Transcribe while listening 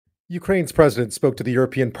Ukraine's president spoke to the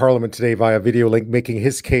European Parliament today via video link, making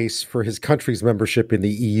his case for his country's membership in the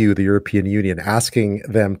EU, the European Union, asking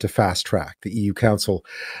them to fast track. The EU Council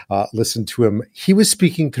listened to him. He was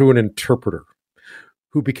speaking through an interpreter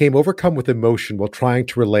who became overcome with emotion while trying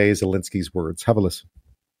to relay Zelensky's words. Have a listen.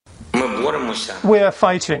 We are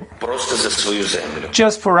fighting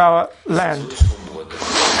just for our land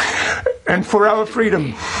and for our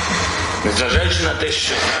freedom.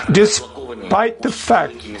 Despite the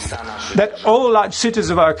fact that all large cities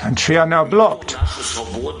of our country are now blocked,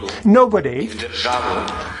 nobody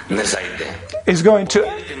is going to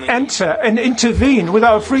enter and intervene with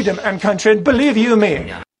our freedom and country. And believe you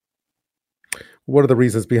me, one of the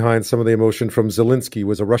reasons behind some of the emotion from Zelensky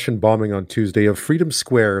was a Russian bombing on Tuesday of Freedom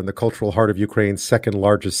Square in the cultural heart of Ukraine's second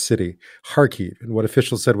largest city, Kharkiv, in what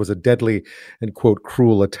officials said was a deadly and, quote,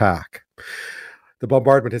 cruel attack. The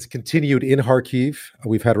bombardment has continued in Kharkiv.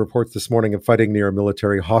 We've had reports this morning of fighting near a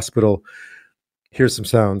military hospital. Here's some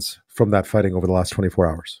sounds from that fighting over the last 24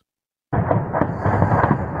 hours.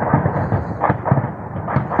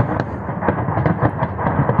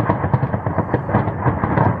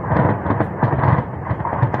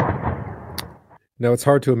 Now, it's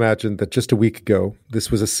hard to imagine that just a week ago,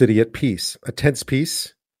 this was a city at peace, a tense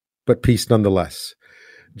peace, but peace nonetheless.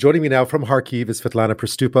 Joining me now from Kharkiv is Svitlana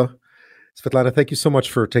Prystupa. Svitlana, thank you so much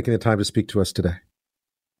for taking the time to speak to us today.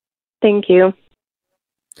 Thank you.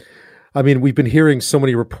 I mean, we've been hearing so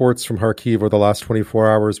many reports from Kharkiv over the last 24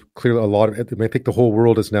 hours. Clearly, I think the whole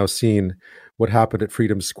world has now seen what happened at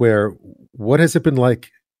Freedom Square. What has it been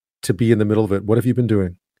like to be in the middle of it? What have you been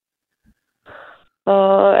doing?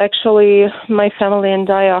 Actually, my family and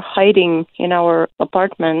I are hiding in our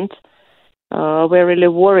apartment. We're really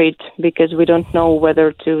worried because we don't know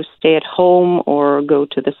whether to stay at home or go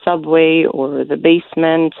to the subway or the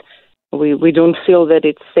basement. We don't feel that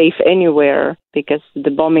it's safe anywhere because the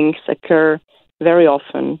bombings occur very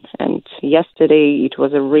often. And yesterday it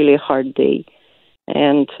was a really hard day.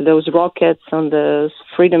 And those rockets on the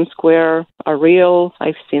Freedom Square are real.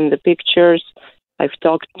 I've seen the pictures. I've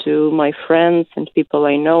talked to my friends and people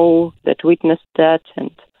I know that witnessed that,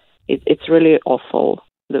 and it's really awful.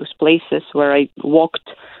 Those places where I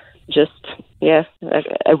walked just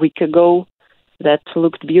a week ago that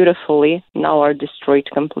looked beautifully now are destroyed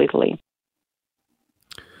completely.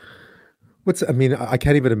 I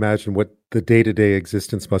can't even imagine what the day-to-day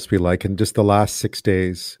existence must be like, and just the last 6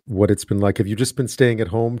 days, what it's been like. Have you just been staying at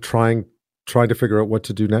home trying to figure out what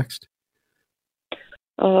to do next?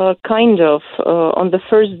 Kind of. On the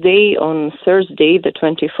first day, on Thursday, the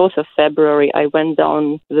 24th of February, I went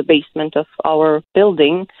down the basement of our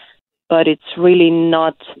building, but it's really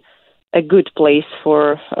not a good place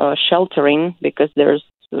for sheltering because there's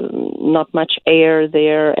not much air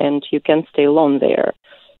there and you can't stay alone there.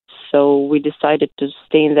 So we decided to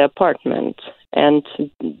stay in the apartment. And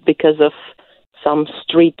because of some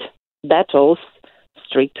street battles,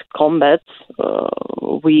 street combats,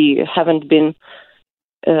 we haven't been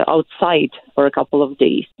outside for a couple of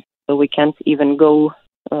days, so we can't even go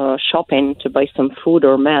shopping to buy some food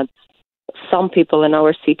or meds. Some people in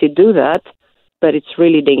our city do that, but it's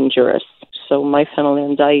really dangerous. So my family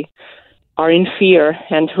and I are in fear,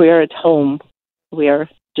 and we are at home. We are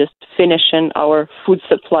just finishing our food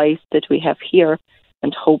supplies that we have here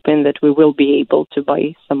and hoping that we will be able to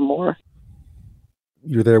buy some more.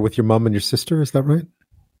 You're there with your mom and your sister, is that right?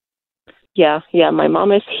 Yeah, my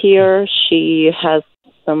mom is here. She has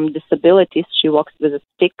some disabilities. She walks with a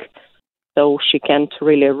stick, so she can't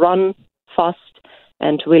really run fast.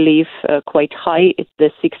 And we live quite high. It's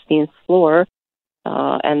the 16th floor,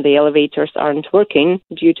 and the elevators aren't working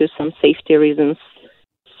due to some safety reasons.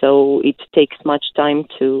 So it takes much time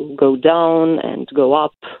to go down and go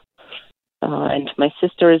up. And my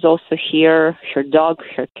sister is also here, her dog,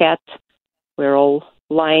 her cat. We're all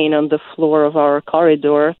lying on the floor of our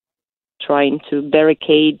corridor, trying to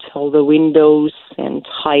barricade all the windows and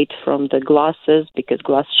hide from the glasses because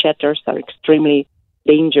glass shatters are extremely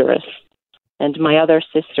dangerous. And my other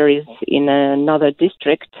sister is in another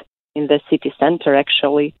district in the city center,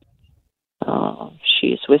 actually.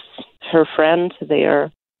 She's with her friend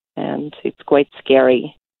there, and it's quite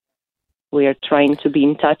scary. We are trying to be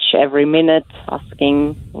in touch every minute,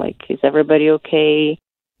 asking, is everybody okay?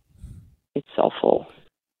 It's awful.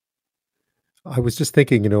 I was just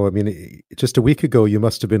thinking, just a week ago, you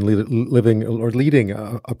must have been living or leading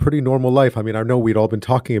a pretty normal life. I know we'd all been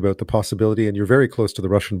talking about the possibility, and you're very close to the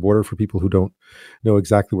Russian border for people who don't know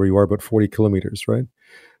exactly where you are, about 40 kilometers, right?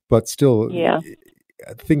 But still,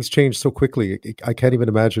 things change so quickly. I can't even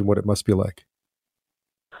imagine what it must be like.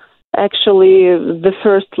 Actually, the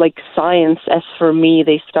first signs, as for me,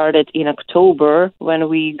 they started in October when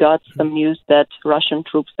we got some news that Russian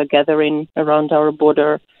troops are gathering around our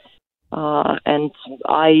border, and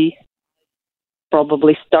I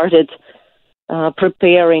probably started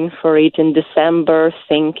preparing for it in December,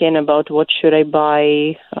 thinking about what should I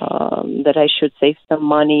buy, that I should save some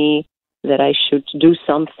money, that I should do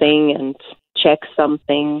something and check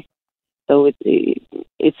something. So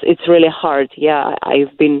it's really hard. Yeah,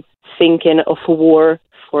 I've been thinking of war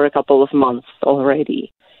for a couple of months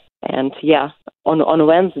already. And yeah, on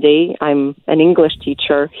Wednesday, I'm an English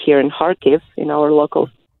teacher here in Kharkiv in our local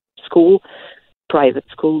school, private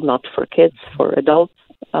school, not for kids, for adults.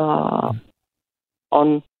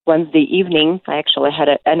 On Wednesday evening, I actually had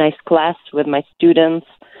a nice class with my students.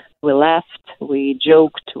 We laughed, we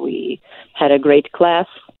joked, we had a great class.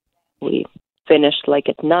 We finished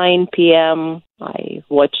at 9 p.m. I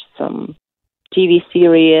watched some TV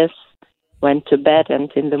series, went to bed, and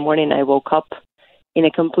in the morning I woke up in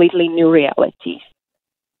a completely new reality.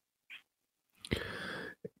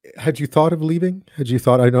 Had you thought of leaving? Had you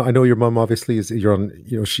thought? I know your mom obviously is. You're on.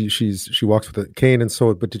 She walks with a cane and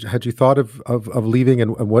so. But had you thought of leaving?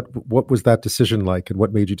 And what was that decision like? And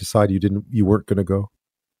what made you decide you weren't going to go?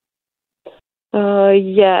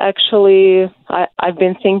 Yeah, actually, I've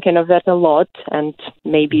been thinking of that a lot, and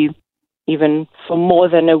maybe even for more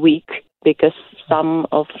than a week, because some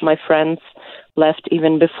of my friends left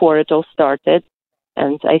even before it all started.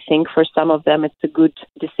 And I think for some of them it's a good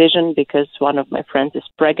decision because one of my friends is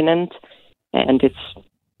pregnant, and it's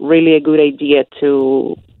really a good idea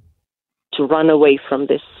to run away from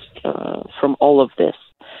this, from all of this.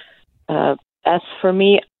 As for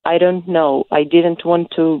me, I don't know. I didn't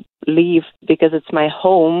want to leave because it's my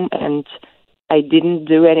home, and I didn't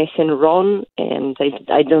do anything wrong, and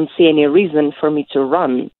I don't see any reason for me to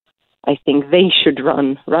run. I think they should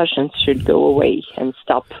run. Russians should go away and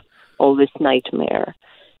stop all this nightmare.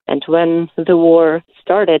 And when the war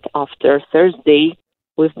started after Thursday,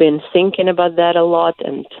 we've been thinking about that a lot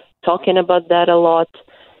and talking about that a lot.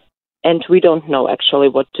 And we don't know actually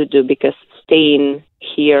what to do, because staying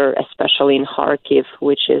here, especially in Kharkiv,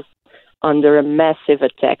 which is under a massive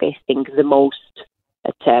attack, I think the most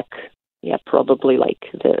attack, probably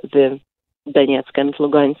the Donetsk and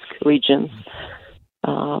Lugansk regions.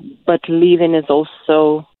 But leaving is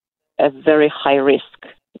also a very high risk,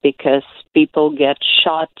 because people get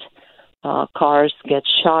shot, cars get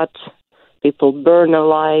shot, people burn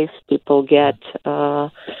alive, people get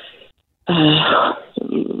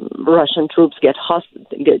Russian troops get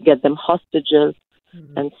them hostages,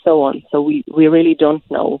 and so on. So we really don't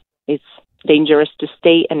know. It's dangerous to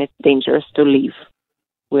stay, and it's dangerous to leave.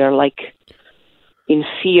 We are in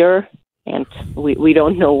fear, and we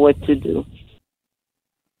don't know what to do.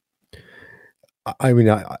 I mean,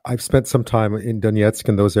 I've spent some time in Donetsk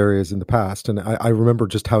and those areas in the past, and I remember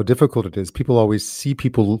just how difficult it is. People always see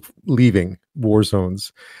people leaving war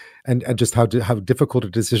zones, and just how difficult a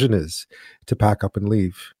decision is to pack up and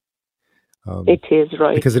leave. It is,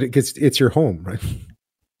 right. Because it's your home, right?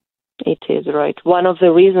 It is, right. One of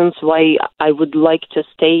the reasons why I would like to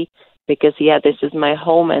stay, because, this is my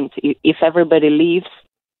home, and if everybody leaves,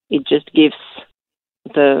 it just gives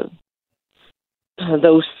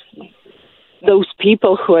those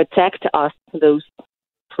people who attacked us, those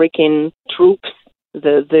freaking troops,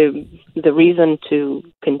 the reason to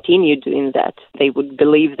continue doing that. They would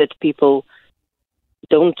believe that people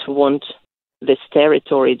don't want this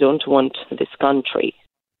territory, don't want this country,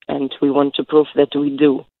 and we want to prove that we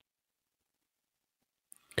do.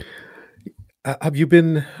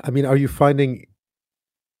 Are you finding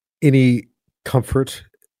any comfort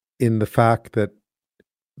in the fact that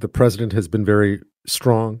the president has been very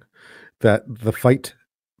strong, that the fight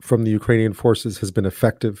from the Ukrainian forces has been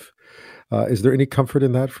effective? Is there any comfort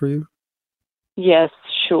in that for you? Yes,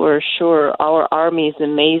 sure. Our army is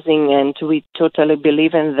amazing, and we totally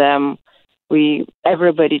believe in them.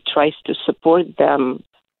 Everybody tries to support them.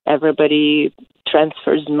 Everybody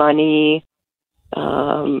transfers money.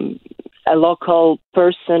 A local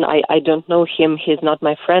person, I don't know him, he's not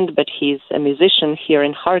my friend, but he's a musician here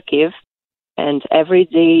in Kharkiv, and every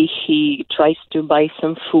day he tries to buy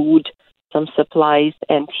some food, some supplies,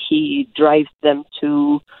 and he drives them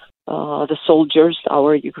to the soldiers,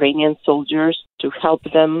 our Ukrainian soldiers, to help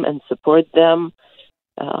them and support them.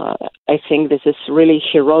 I think this is really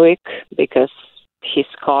heroic, because his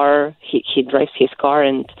car, he drives his car,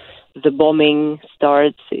 and the bombing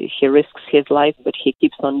starts, he risks his life, but he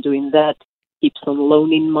keeps on doing that, keeps on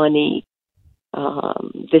loaning money.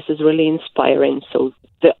 This is really inspiring. So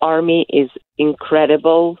the army is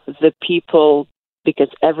incredible. The people, because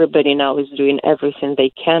everybody now is doing everything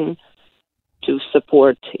they can to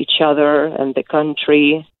support each other and the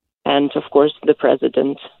country. And of course, the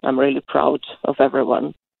president. I'm really proud of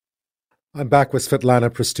everyone. I'm back with Svitlana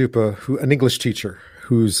Prystupa, an English teacher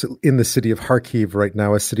who's in the city of Kharkiv right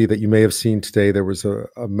now, a city that you may have seen today. There was a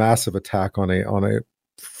massive attack on a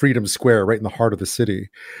Freedom Square right in the heart of the city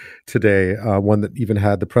today, one that even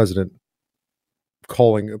had the president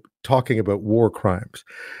talking about war crimes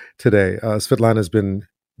today. Svitlana has been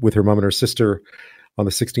with her mom and her sister on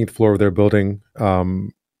the 16th floor of their building,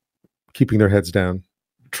 keeping their heads down,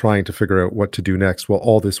 trying to figure out what to do next while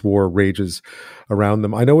all this war rages around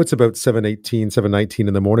them. I know it's about 7:19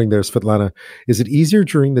 in the morning there, Svitlana. Is it easier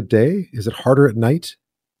during the day? Is it harder at night?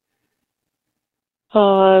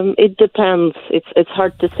 It depends. It's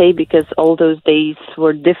hard to say because all those days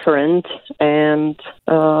were different. And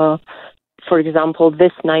for example,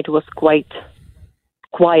 this night was quite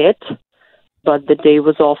quiet, but the day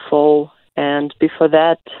was awful. And before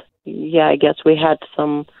that, I guess we had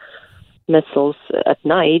some missiles at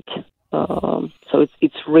night. So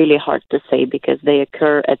it's really hard to say because they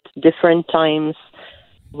occur at different times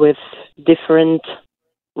with different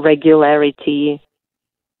regularity,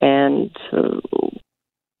 and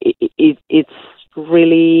it's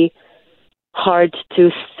really hard to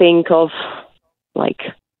think of like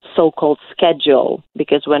so-called schedule,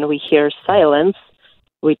 because when we hear silence,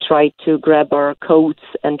 we try to grab our coats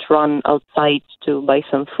and run outside to buy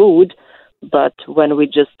some food. But when we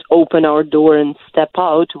just open our door and step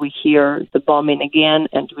out, we hear the bombing again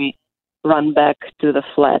and we run back to the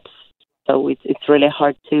flats. So it's really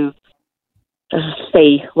hard to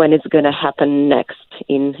say when it's going to happen next.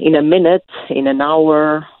 In a minute, in an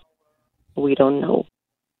hour, we don't know.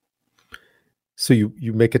 So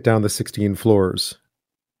you make it down the 16 floors,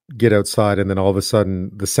 get outside, and then all of a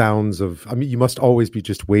sudden the sounds of, you must always be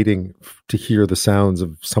just waiting to hear the sounds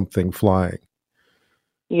of something flying.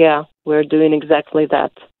 Yeah, we're doing exactly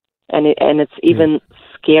that. And it's even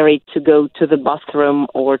scary to go to the bathroom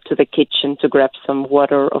or to the kitchen to grab some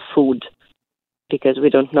water or food, because we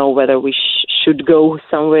don't know whether we should go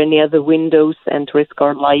somewhere near the windows and risk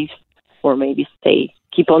our lives, or maybe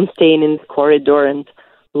keep on staying in the corridor and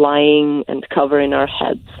lying and covering our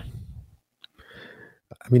heads.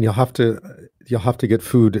 You'll have to get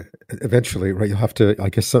food eventually, right? You'll have to, I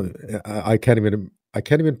guess, I can't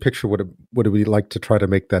even picture what it would be like to try to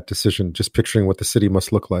make that decision, just picturing what the city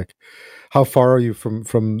must look like. How far are you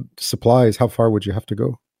from supplies? How far would you have to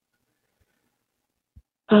go?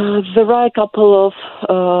 There are a couple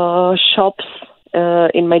of shops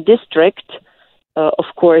in my district. Of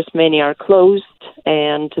course, many are closed,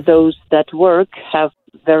 and those that work have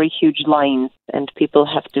very huge lines, and people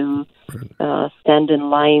have to stand in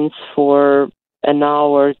lines for an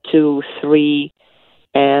hour, 2, 3,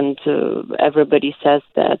 and everybody says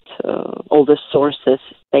that all the sources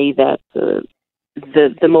say that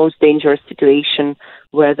the most dangerous situation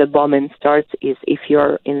where the bombing starts is if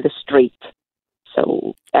you're in the street.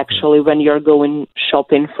 So actually, when you're going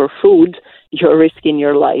shopping for food, you're risking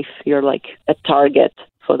your life. You're like a target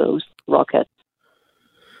for those rockets.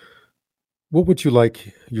 What would you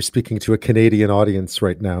like? You're speaking to a Canadian audience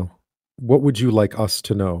right now. What would you like us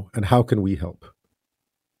to know, and how can we help?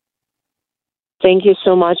 Thank you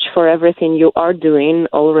so much for everything you are doing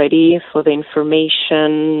already, for the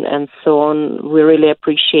information and so on. We really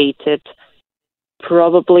appreciate it.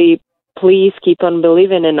 Probably, please keep on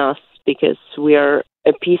believing in us, because we are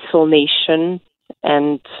a peaceful nation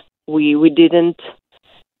and we didn't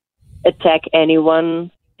attack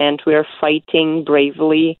anyone, and we are fighting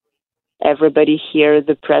bravely. Everybody here,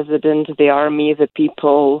 the president, the army, the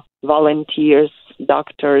people, volunteers,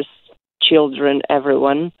 doctors, children,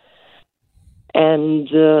 everyone. And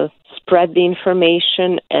spread the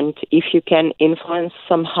information, and if you can influence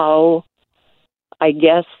somehow, I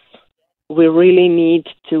guess we really need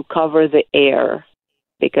to cover the air,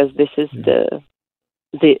 because this is the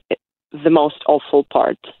most awful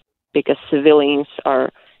part, because civilians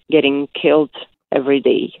are getting killed every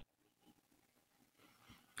day.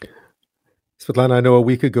 Svitlana, I know a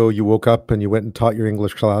week ago you woke up and you went and taught your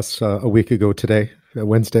English class a week ago today,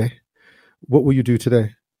 Wednesday. What will you do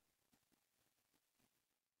today?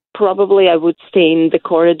 Probably I would stay in the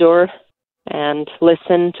corridor and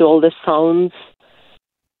listen to all the sounds,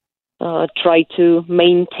 try to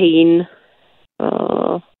maintain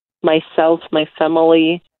myself, my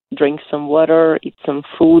family, drink some water, eat some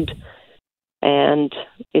food. And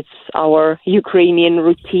it's our Ukrainian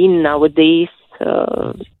routine nowadays.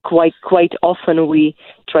 Quite often we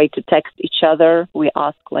try to text each other. We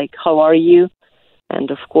ask, like, how are you?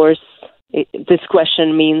 And of course, this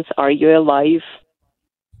question means, are you alive?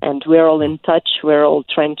 And we're all in touch. We're all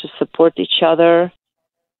trying to support each other.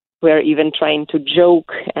 we're even trying to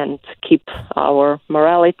joke and keep our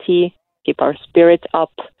morality, keep our spirit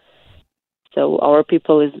up. So our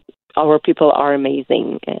people are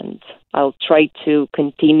amazing, and I'll try to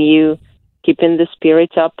continue keeping the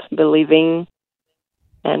spirit up, believing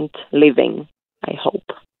and living, I hope.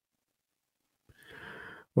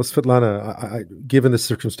 Well, Svitlana, given the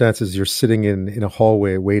circumstances, you're sitting in a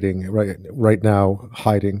hallway waiting right now,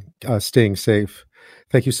 hiding, staying safe.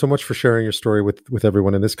 Thank you so much for sharing your story with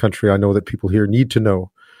everyone in this country. I know that people here need to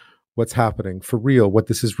know what's happening for real, what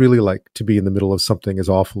this is really like to be in the middle of something as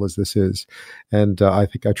awful as this is. And I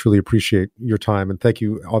think I truly appreciate your time. And thank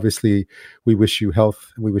you. Obviously, we wish you health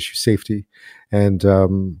and we wish you safety. And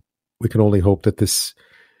we can only hope that this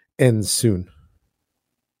ends soon.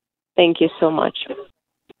 Thank you so much.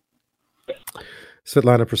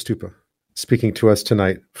 Svitlana Prystupa, speaking to us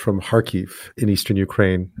tonight from Kharkiv in eastern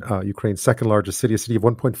Ukraine, Ukraine's second largest city, a city of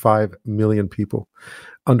 1.5 million people,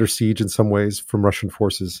 under siege in some ways from Russian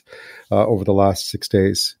forces over the last 6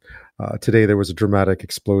 days. Today there was a dramatic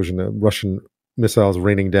explosion, Russian missiles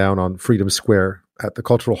raining down on Freedom Square at the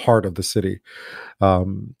cultural heart of the city.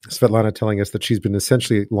 Svitlana telling us that she's been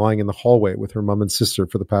essentially lying in the hallway with her mom and sister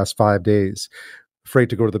for the past 5 days, afraid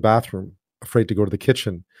to go to the bathroom, afraid to go to the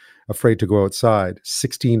kitchen, afraid to go outside,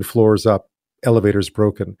 16 floors up, elevators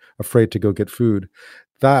broken, afraid to go get food.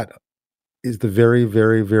 That is the very,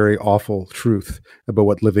 very, very awful truth about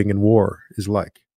what living in war is like.